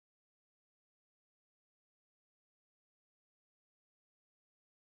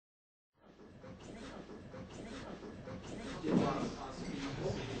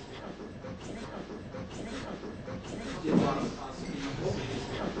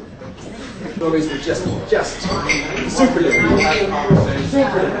stories were just super.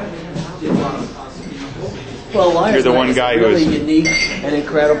 Well, Lions You're the one Night guy is a really who's unique and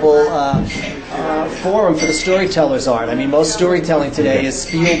incredible forum for the storyteller's art. I mean, most storytelling today is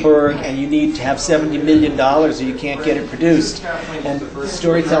Spielberg, and you need to have $70 million or you can't get it produced. And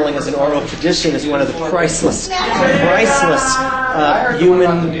storytelling as an oral tradition is one of the priceless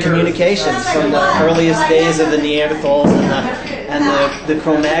human communications from the earliest days of the Neanderthals and the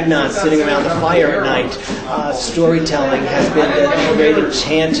Cro-Magnons sitting around the fire at night. Storytelling has been the great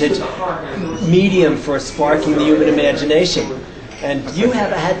enchanted medium for sparking the human imagination. And you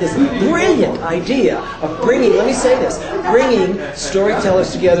have had this brilliant idea of bringing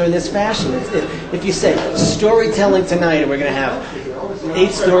storytellers together in this fashion. If you say storytelling tonight, and we're going to have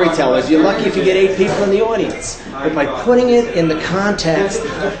 8 storytellers, you're lucky if you get 8 people in the audience. But by putting it in the context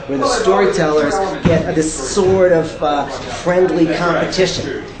where the storytellers get this sort of friendly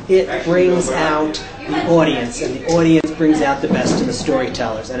competition, it brings out the audience, and the audience brings out the best in the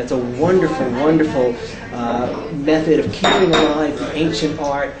storytellers. And it's a wonderful, wonderful method of keeping alive the ancient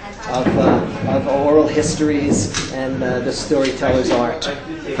art of oral histories and the storyteller's art.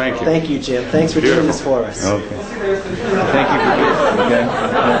 Thank you. Thank you, Jim. Thanks for doing this for us. Okay. Thank you for being okay.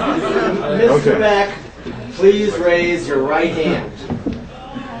 Mr. Beck, please raise your right hand.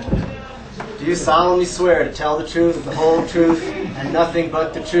 Do you solemnly swear to tell the truth, the whole truth, and nothing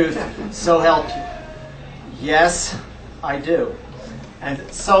but the truth, so help you? Yes, I do. And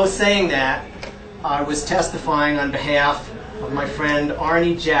so saying that, I was testifying on behalf of my friend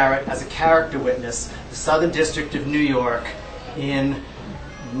Arnie Jarrett as a character witness, the Southern District of New York, in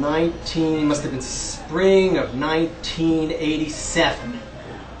must have been spring of 1987.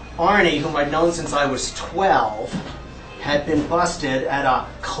 Arnie, whom I'd known since I was 12, had been busted at a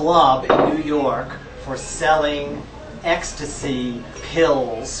club in New York for selling ecstasy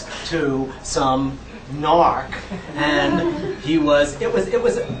pills to some narc, and it was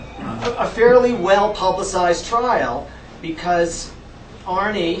a fairly well publicized trial because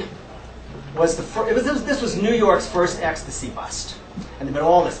Arnie was this was New York's first ecstasy bust, and there'd been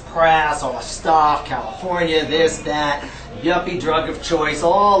all this press, all this stuff, California, this, that, yuppie drug of choice,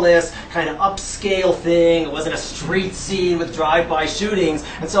 all this kind of upscale thing. It wasn't a street scene with drive-by shootings,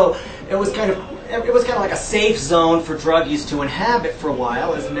 and so it was kind of like a safe zone for druggies to inhabit for a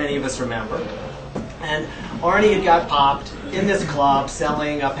while, as many of us remember. And Arnie had got popped in this club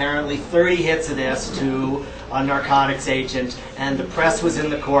selling apparently 30 hits of this to a narcotics agent, and the press was in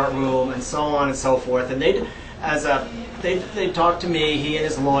the courtroom, and so on and so forth. And they talked to me, he and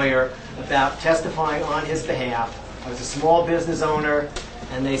his lawyer, about testifying on his behalf. I was a small business owner,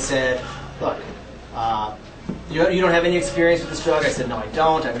 and they said, look, you don't have any experience with this drug? I said, no, I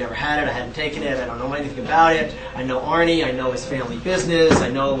don't. I've never had it. I hadn't taken it. I don't know anything about it. I know Arnie. I know his family business. I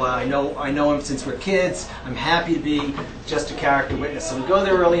know him since we're kids. I'm happy to be just a character witness. So we go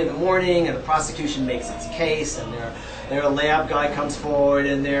there early in the morning, and the prosecution makes its case, and their lab guy comes forward,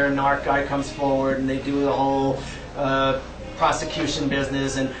 and their narc guy comes forward, and they do the whole prosecution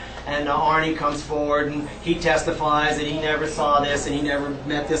business, and Arnie comes forward and he testifies that he never saw this and he never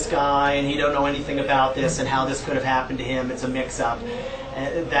met this guy and he don't know anything about this and how this could have happened to him. It's a mix-up.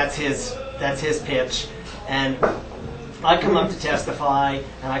 That's his pitch. And I come up to testify,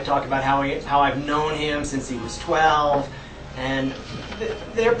 and I talk about how I've known him since he was 12, and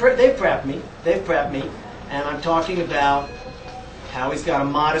they've prepped me, and I'm talking about how he's got a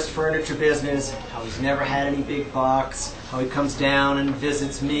modest furniture business, how he's never had any big bucks, how he comes down and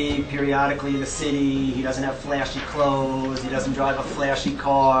visits me periodically in the city, he doesn't have flashy clothes, he doesn't drive a flashy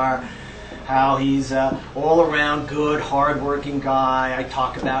car, how he's all around good, hard-working guy. I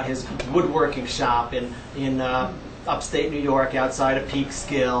talk about his woodworking shop in upstate New York outside of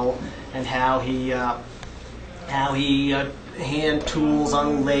Peekskill, and how he hand tools on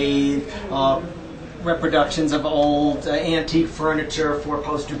a lathe, reproductions of old antique furniture,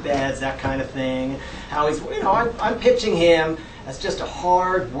 four-poster beds, that kind of thing. How he's, I'm pitching him as just a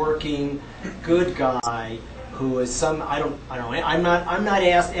hard-working, good guy who is I'm not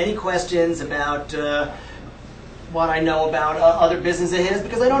asked any questions about what I know about other business of his,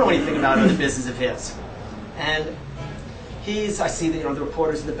 because I don't know anything about other business of his. And I see the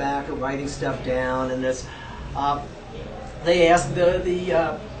reporters in the back are writing stuff down, and this they ask the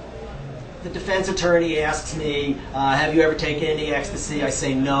defense attorney asks me, have you ever taken any ecstasy? I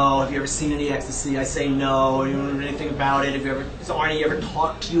say no. Have you ever seen any ecstasy? I say no. You don't know anything about it? Has Arnie ever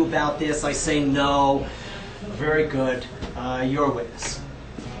talked to you about this? I say no. Very good. You're a witness.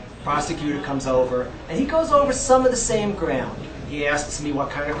 Prosecutor comes over, and he goes over some of the same ground. He asks me what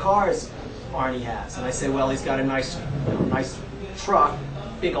kind of cars Arnie has, and I say, well, he's got a nice truck,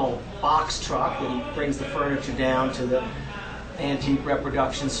 big old box truck that he brings the furniture down to the antique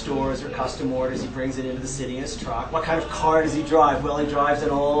reproduction stores or custom orders. He brings it into the city in his truck. What kind of car does he drive? Well, he drives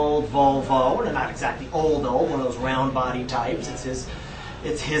an old Volvo, and not exactly old, one of those round body types.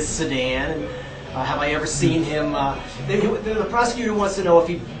 It's his sedan. And have I ever seen him? The prosecutor wants to know if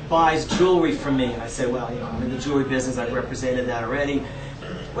he buys jewelry from me, and I say, well, I'm in the jewelry business. I've represented that already.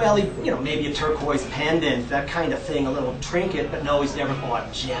 Well, maybe a turquoise pendant, that kind of thing, a little trinket, but no, he's never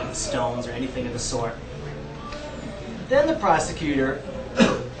bought gemstones or anything of the sort. Then the prosecutor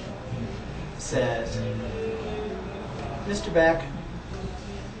says, Mr. Beck,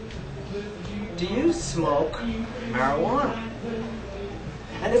 do you smoke marijuana?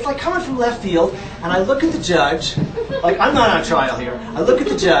 And it's like coming from left field, and I look at the judge, like I'm not on trial here, I look at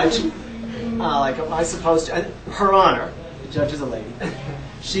the judge, like am I supposed to, Her Honor, the judge is a lady,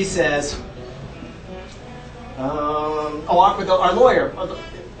 she says, our lawyer,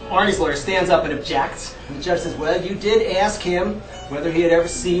 Arnie's lawyer stands up and objects, and the judge says, well, you did ask him whether he had ever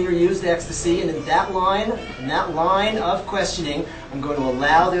seen or used ecstasy, and in that line of questioning, I'm going to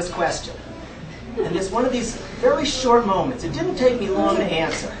allow this question. And it's one of these very short moments. It didn't take me long to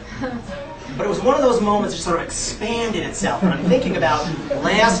answer, but it was one of those moments that sort of expanded itself. And I'm thinking about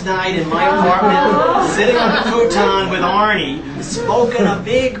last night in my apartment, sitting on the futon with Arnie, smoking a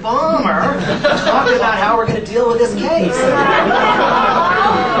big bomber, talking about how we're going to deal with this case.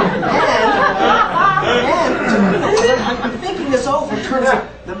 And I'm thinking this over in terms of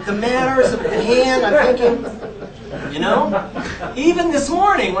the matters at hand. I'm thinking, even this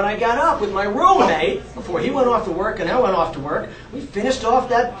morning when I got up with my roommate, before he went off to work and I went off to work, we finished off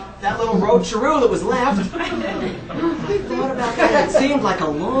that little road-charoo that was left. I thought about that. It seemed like a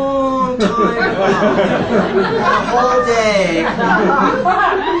long time ago. A whole day.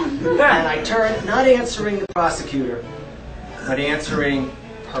 And I turned, not answering the prosecutor, but answering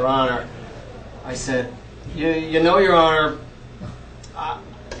Her Honor. I said, Your Honor,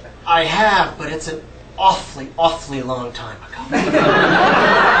 I have, but it's an awfully long time ago. The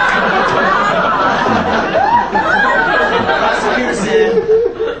prosecutor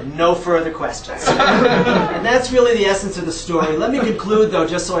said, no further questions. And that's really the essence of the story. Let me conclude, though,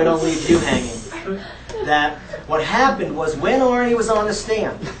 just so I don't leave you hanging, that what happened was when Arnie was on the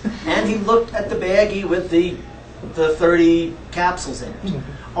stand, and he looked at the baggie with the 30 capsules in it,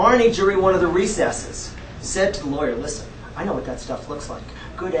 Arnie, during one of the recesses, said to the lawyer, listen, I know what that stuff looks like.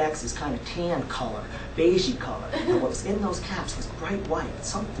 Good X is kind of tan color, beigey color. And what was in those caps was bright white.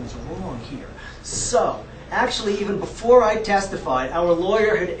 Something's wrong here. So, actually, even before I testified, our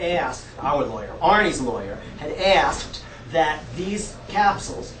lawyer had asked, Arnie's lawyer, had asked that these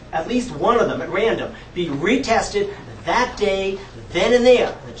capsules, at least one of them at random, be retested that day, then and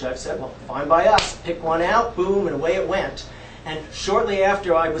there. And the judge said, well, fine by us. Pick one out, boom, and away it went. And shortly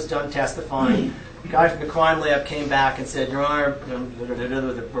after I was done testifying, the guy from the crime lab came back and said, Your Honor,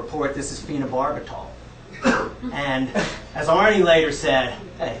 the report, this is phenobarbital. And as Arnie later said,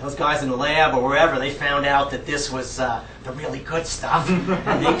 hey, those guys in the lab or wherever, they found out that this was the really good stuff,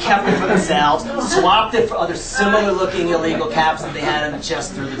 and they kept it for themselves, swapped it for other similar-looking illegal caps that they had in the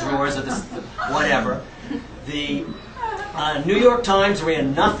chest or the drawers or whatever. The New York Times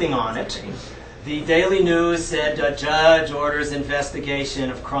ran nothing on it. The Daily News said, Judge orders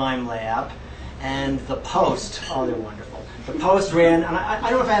investigation of crime lab. And the Post, oh, they're wonderful. The Post ran, and I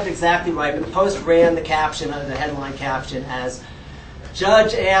don't know if I have it exactly right, but the Post ran the caption, the headline caption, as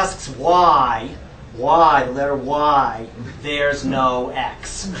Judge asks why, the letter Y, there's no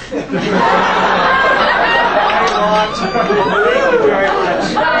X. Thank you very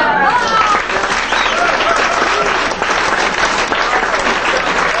much.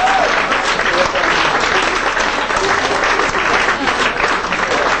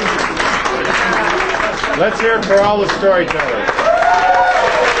 Let's hear it for all the storytellers.